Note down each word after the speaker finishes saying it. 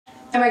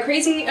Am I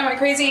crazy? Am I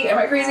crazy? Am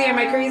I crazy? Am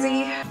I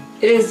crazy?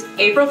 It is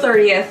April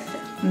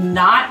 30th,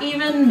 not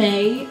even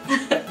May,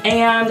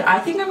 and I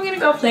think I'm gonna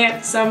go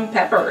plant some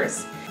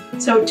peppers.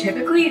 So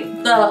typically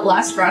the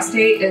last frost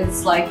date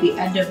is like the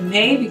end of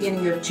May,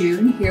 beginning of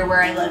June, here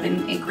where I live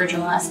in Anchorage,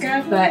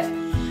 Alaska, but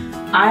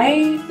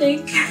I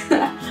think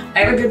I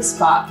have a good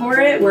spot for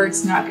it where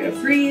it's not gonna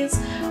freeze.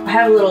 I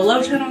have a little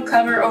low tunnel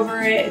cover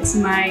over it. It's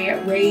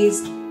my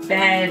raised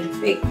bed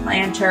fake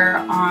planter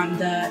on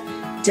the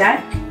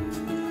deck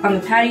on the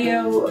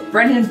patio.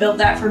 Brendan built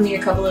that for me a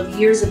couple of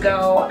years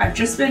ago. I've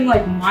just been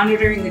like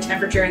monitoring the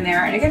temperature in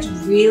there, and it gets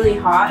really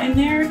hot in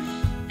there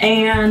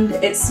and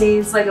it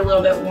stays like a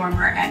little bit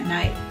warmer at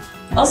night.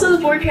 Also, the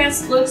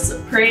forecast looks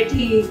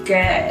pretty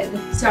good.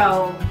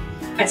 So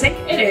I think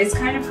it is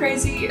kind of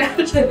crazy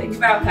to think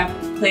about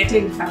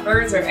planting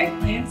peppers or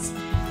eggplants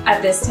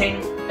at this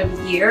time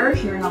of year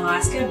here in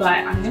Alaska, but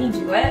I'm gonna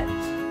do it.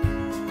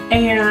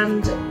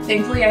 And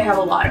thankfully I have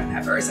a lot of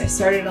peppers. I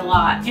started a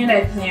lot, and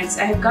eggplants.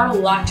 I have got a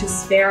lot to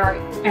spare,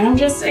 and I'm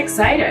just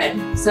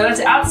excited. So it's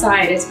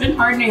outside. It's been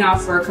hardening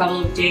off for a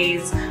couple of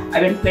days.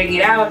 I've been putting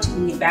it out,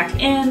 taking it back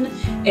in.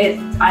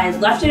 I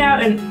left it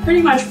out in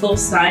pretty much full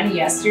sun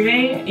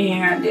yesterday,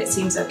 and it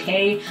seems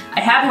okay. I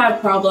have had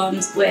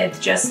problems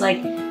with just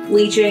like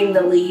bleaching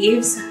the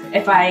leaves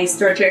if I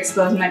start to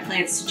expose my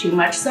plants to too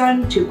much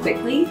sun too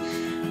quickly.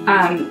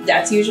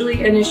 That's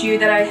usually an issue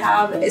that I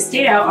have. It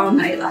stayed out all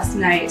night last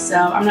night, so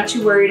I'm not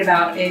too worried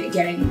about it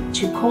getting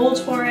too cold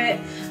for it,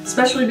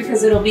 especially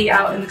because it'll be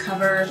out in the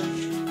cover.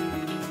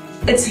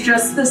 It's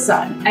just the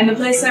sun, and the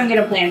place I'm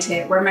gonna plant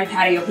it, where my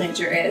patio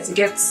planter is, it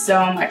gets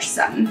so much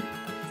sun.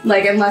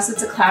 Like, unless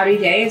it's a cloudy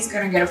day, it's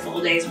gonna get a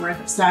full day's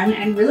worth of sun,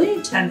 and really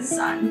intense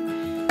sun.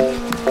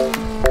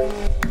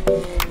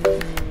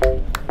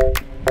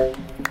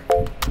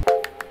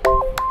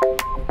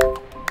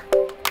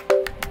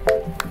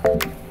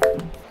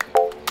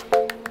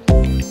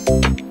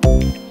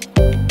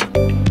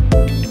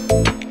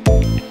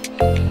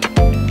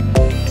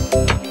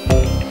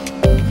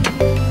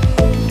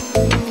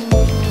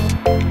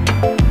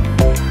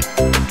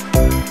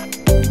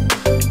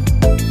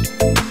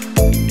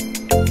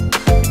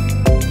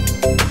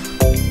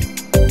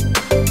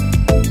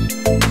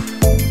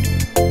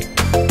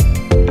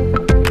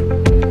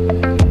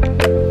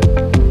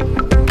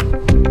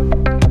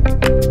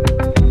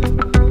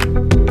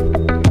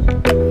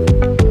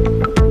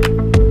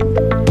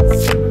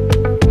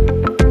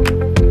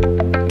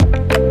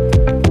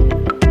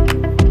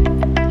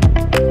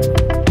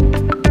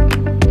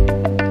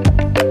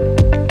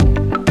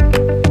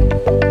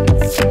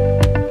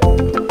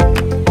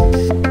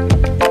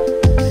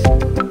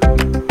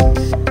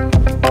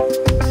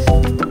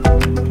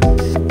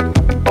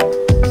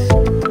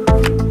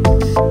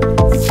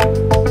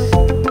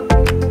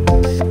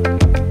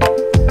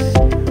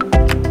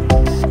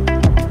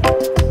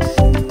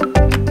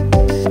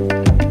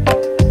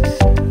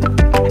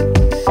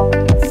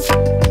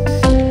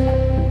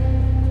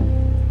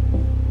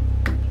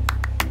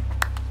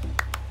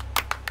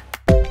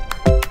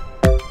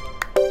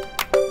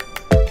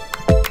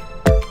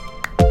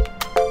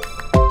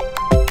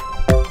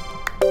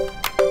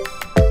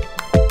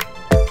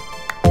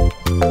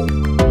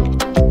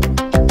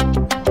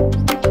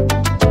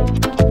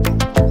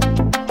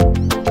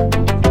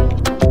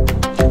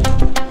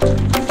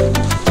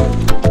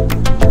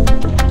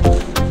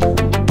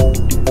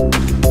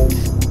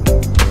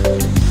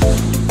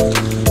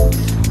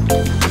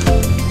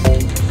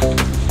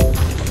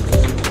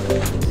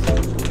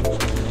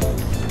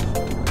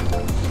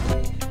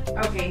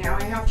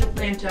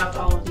 Up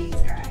all of these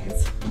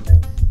guys.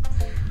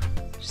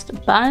 Just a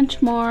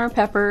bunch more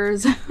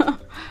peppers, a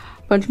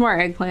bunch more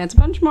eggplants, a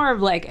bunch more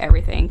of like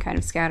everything kind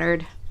of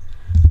scattered.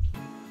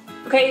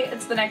 Okay,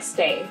 it's the next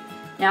day.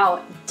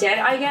 Now, did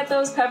I get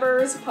those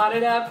peppers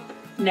potted up?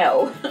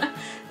 No.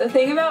 The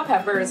thing about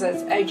peppers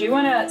is I do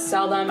want to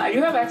sell them. I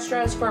do have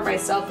extras for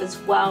myself as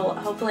well.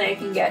 Hopefully I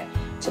can get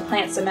to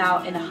plant some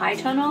out in a high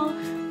tunnel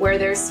where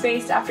there's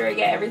space after I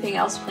get everything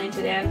else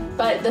planted in.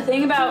 But the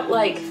thing about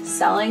like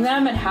selling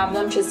them and have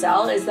them to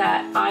sell is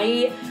that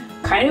I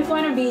kind of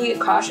want to be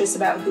cautious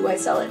about who I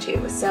sell it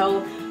to.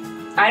 So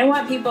I don't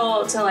want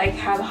people to like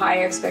have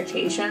high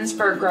expectations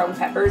for grown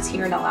peppers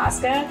here in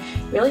Alaska.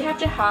 You really have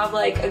to have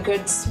like a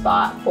good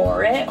spot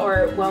for it, or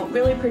it won't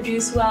really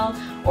produce well,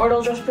 or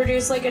it'll just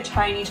produce like a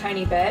tiny,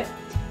 tiny bit.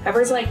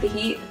 Peppers like the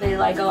heat, they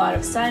like a lot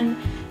of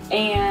sun,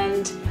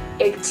 and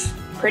it's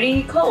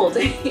pretty cold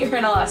here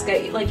in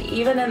Alaska. Like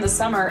even in the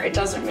summer, it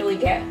doesn't really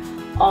get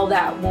all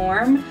that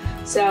warm.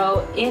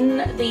 So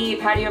in the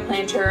patio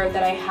planter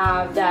that I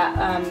have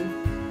that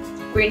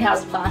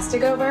greenhouse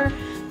plastic over,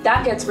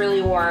 that gets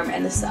really warm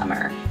in the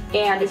summer.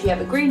 And if you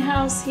have a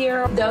greenhouse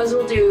here, those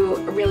will do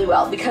really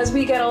well because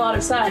we get a lot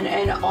of sun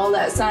and all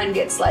that sun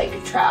gets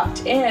like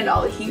trapped in,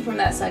 all the heat from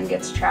that sun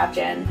gets trapped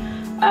in.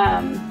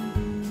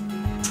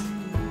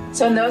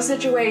 So in those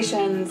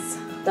situations,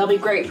 they'll be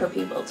great for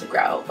people to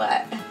grow,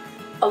 but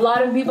a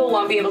lot of people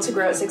won't be able to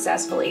grow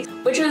successfully.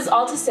 Which is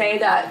all to say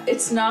that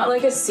it's not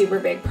like a super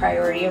big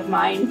priority of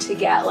mine to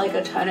get like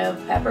a ton of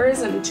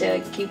peppers and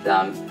to keep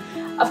them.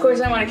 Of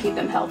course I want to keep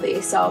them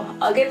healthy, so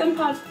I'll get them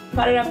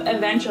potted up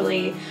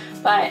eventually.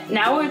 But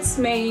now it's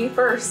May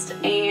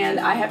 1st and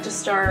I have to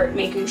start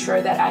making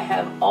sure that I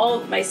have all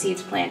of my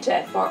seeds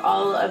planted for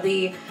all of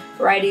the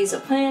varieties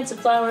of plants and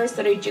flowers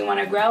that I do want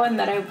to grow and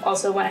that I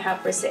also want to have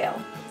for sale.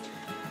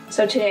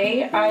 So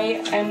today I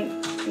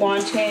am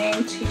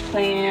wanting to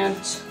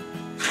plant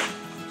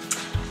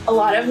a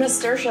lot of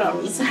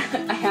nasturtiums.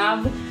 I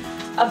have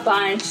a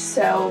bunch,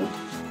 so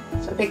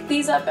I picked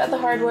these up at the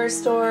hardware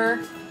store.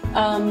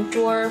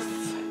 Dwarf,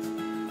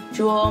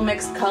 Jewel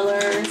mixed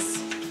colors.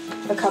 I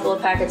have a couple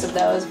of packets of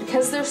those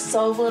because there's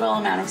so little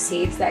amount of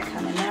seeds that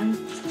come in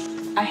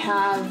them. I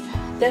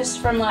have this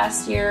from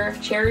last year,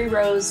 Cherry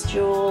Rose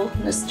Jewel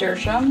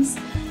nasturtiums.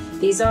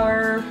 These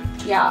are,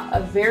 yeah,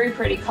 a very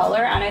pretty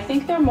color, and I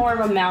think they're more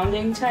of a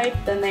mounding type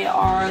than they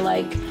are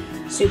like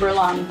super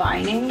long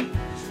vining.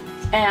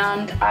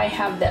 And I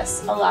have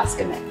this,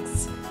 Alaska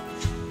Mix.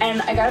 And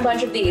I got a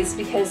bunch of these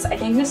because I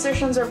think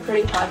nasturtiums are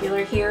pretty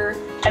popular here.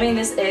 I mean,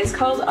 this is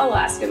called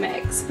Alaska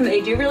Mix.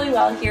 They do really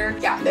well here.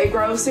 Yeah, they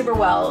grow super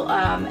well,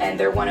 and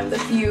they're one of the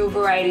few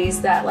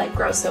varieties that like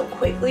grow so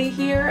quickly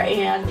here,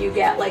 and you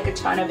get like a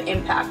ton of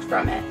impact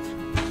from it.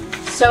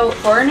 So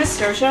for a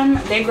nasturtium,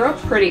 they grow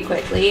pretty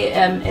quickly.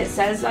 It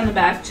says on the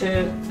back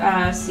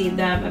to seed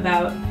them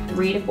about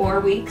 3 to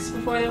 4 weeks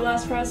before their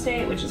last frost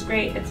date, which is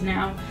great. It's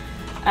now.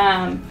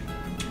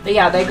 But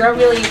yeah, they grow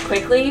really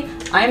quickly.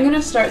 I'm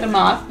gonna start them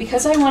off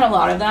because I want a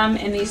lot of them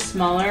in these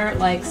smaller,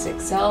 like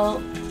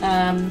 6-cell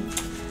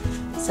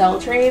cell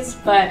trays,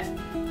 but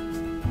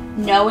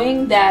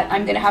knowing that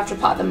I'm gonna have to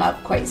pot them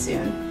up quite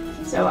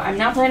soon. So I'm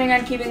not planning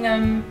on keeping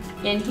them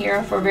in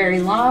here for very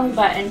long,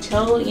 but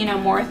until, you know,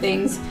 more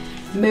things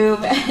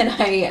move and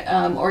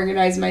I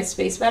organize my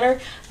space better,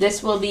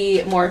 this will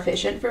be more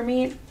efficient for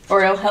me,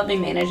 or it'll help me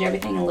manage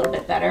everything a little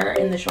bit better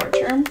in the short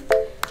term.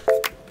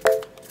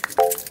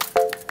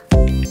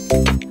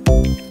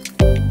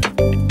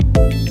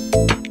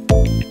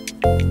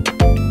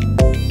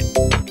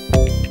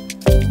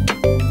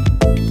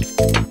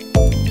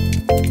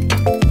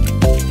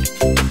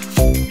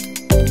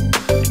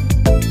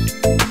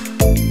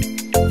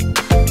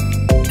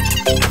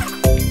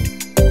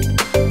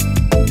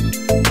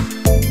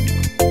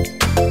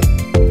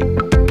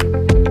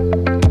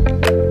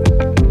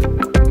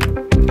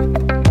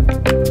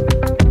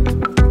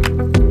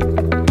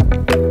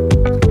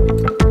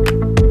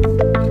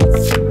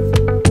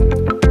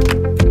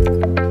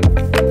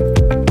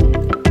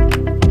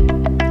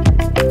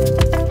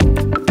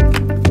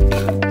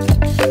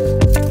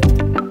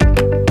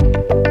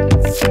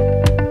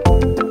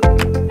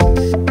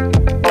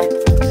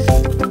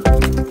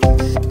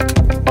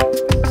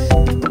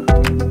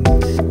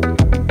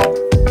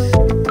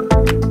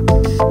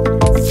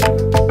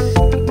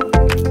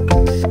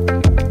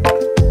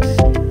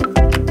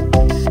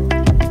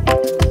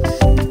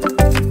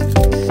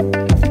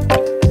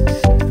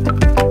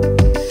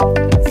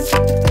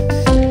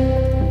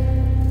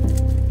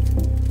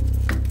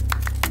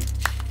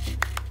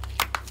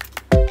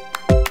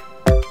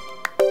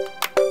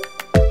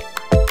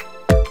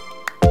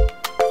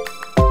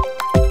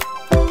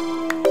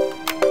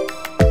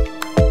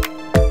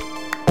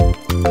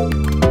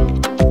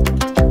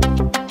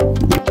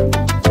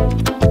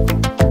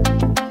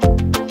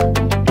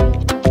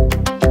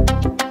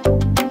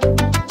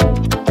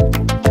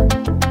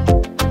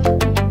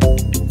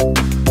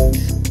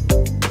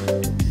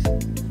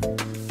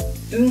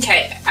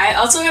 Okay, I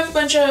also have a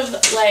bunch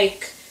of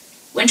like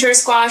winter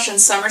squash and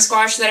summer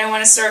squash that I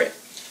want to start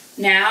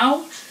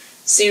now,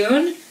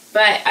 soon,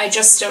 but I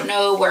just don't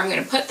know where I'm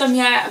going to put them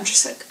yet. I'm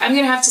just like, I'm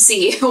going to have to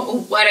see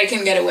what I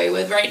can get away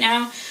with right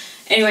now.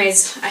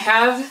 Anyways, I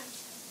have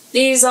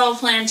these all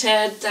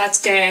planted.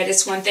 That's good.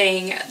 It's one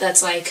thing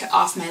that's like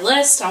off my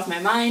list, off my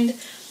mind.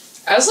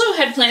 I also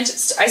had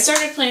I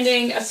started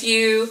planting a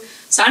few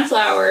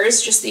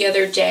sunflowers just the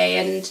other day,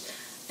 and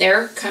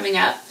they're coming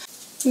up.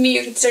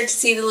 You can start to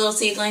see the little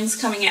seedlings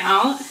coming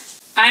out.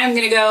 I am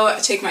gonna go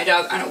take my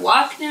dog on a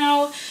walk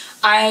now.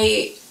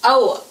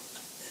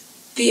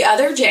 The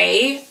other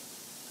day,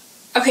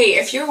 okay,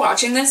 if you're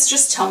watching this,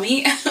 just tell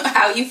me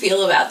how you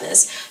feel about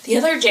this. The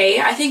other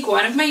day, I think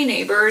one of my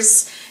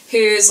neighbors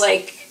who's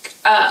like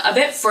a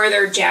bit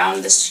further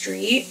down the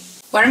street,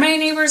 one of my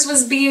neighbors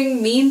was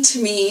being mean to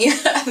me,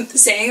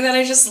 saying that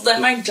I just let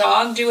my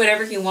dog do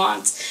whatever he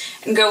wants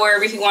and go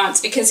wherever he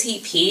wants because he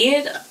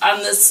peed on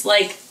this,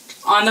 like,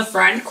 on the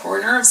front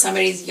corner of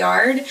somebody's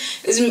yard.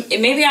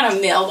 It may be on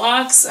a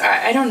mailbox.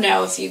 I don't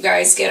know if you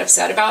guys get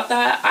upset about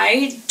that.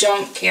 I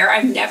don't care.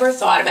 I've never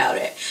thought about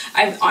it.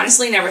 I've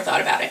honestly never thought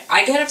about it.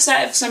 I get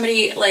upset if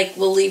somebody like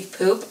will leave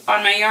poop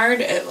on my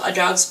yard, a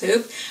dog's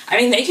poop. I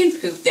mean, they can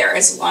poop there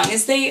as long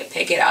as they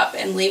pick it up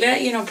and leave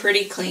it, you know,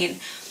 pretty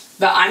clean.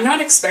 But I'm not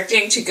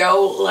expecting to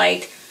go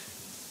like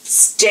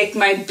stick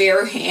my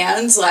bare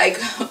hands like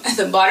at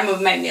the bottom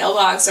of my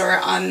mailbox or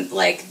on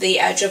like the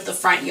edge of the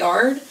front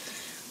yard.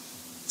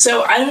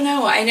 So I don't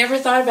know, I never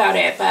thought about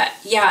it, but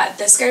yeah,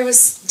 this guy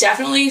was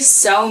definitely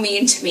so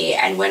mean to me.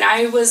 And when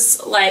I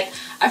was like,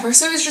 at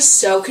first I was just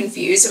so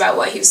confused about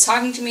what he was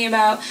talking to me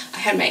about. I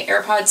had my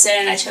AirPods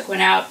in, I took one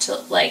out to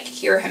like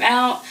hear him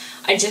out.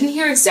 I didn't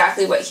hear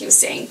exactly what he was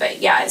saying, but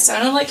yeah, it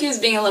sounded like he was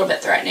being a little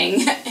bit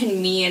threatening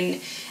and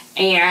mean,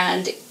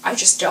 and I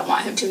just don't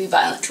want him to be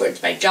violent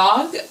towards my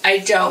dog. I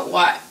don't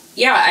want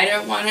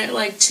it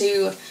like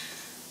to,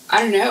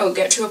 I don't know,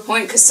 get to a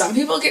point, because some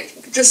people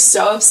get just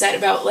so upset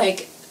about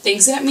like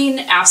things that mean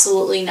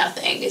absolutely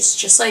nothing. It's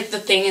just like the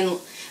thing, and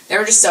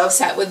they're just so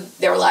upset with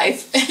their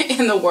life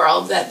in the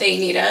world that they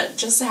need to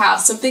just have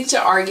something to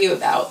argue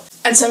about.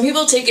 And some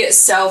people take it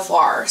so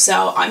far,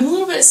 so I'm a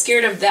little bit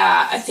scared of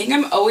that. I think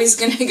I'm always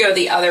gonna go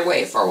the other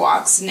way for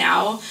walks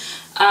now.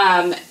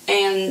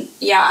 And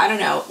yeah, I don't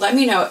know. Let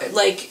me know,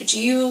 like, do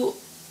you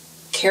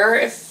care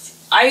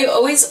if, I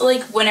always,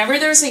 like, whenever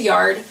there's a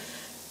yard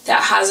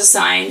that has a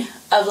sign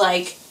of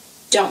like,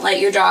 don't let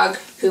your dog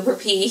poop or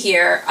pee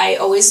here, I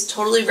always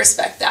totally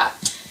respect that.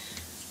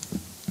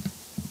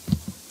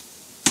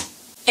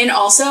 And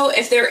also,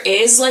 if there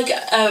is like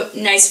a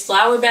nice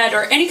flower bed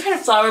or any kind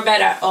of flower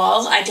bed at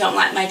all, I don't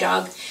let my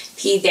dog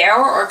pee there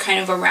or kind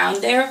of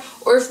around there.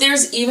 Or if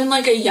there's even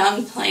like a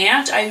young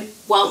plant, I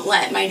won't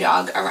let my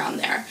dog around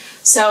there.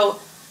 So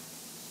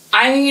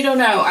I don't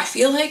know, I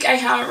feel like I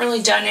haven't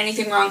really done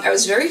anything wrong. I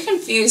was very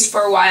confused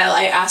for a while.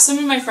 I asked some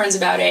of my friends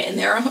about it, and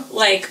they're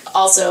like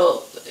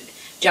also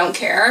don't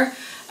care.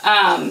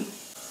 I'm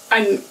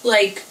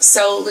like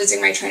so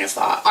losing my train of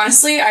thought.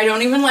 Honestly, I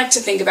don't even like to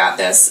think about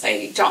this.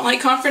 I don't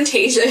like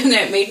confrontation.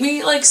 It made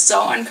me like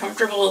so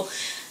uncomfortable,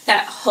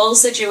 that whole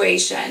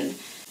situation.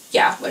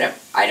 Yeah, whatever.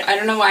 I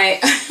don't know why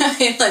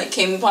I like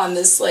came upon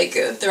this like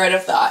thread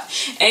of thought.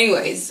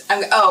 Anyways,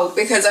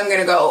 because I'm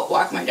gonna go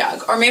walk my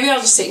dog, or maybe I'll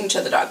just take him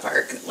to the dog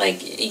park.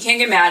 Like, you can't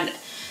get mad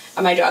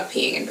at my dog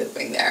peeing and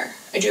pooping there.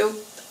 I do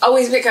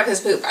always pick up his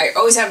poop. I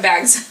always have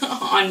bags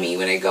on me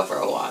when I go for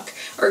a walk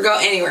or go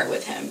anywhere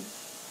with him.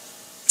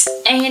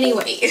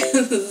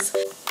 Anyways,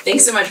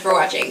 thanks so much for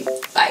watching.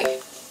 Bye.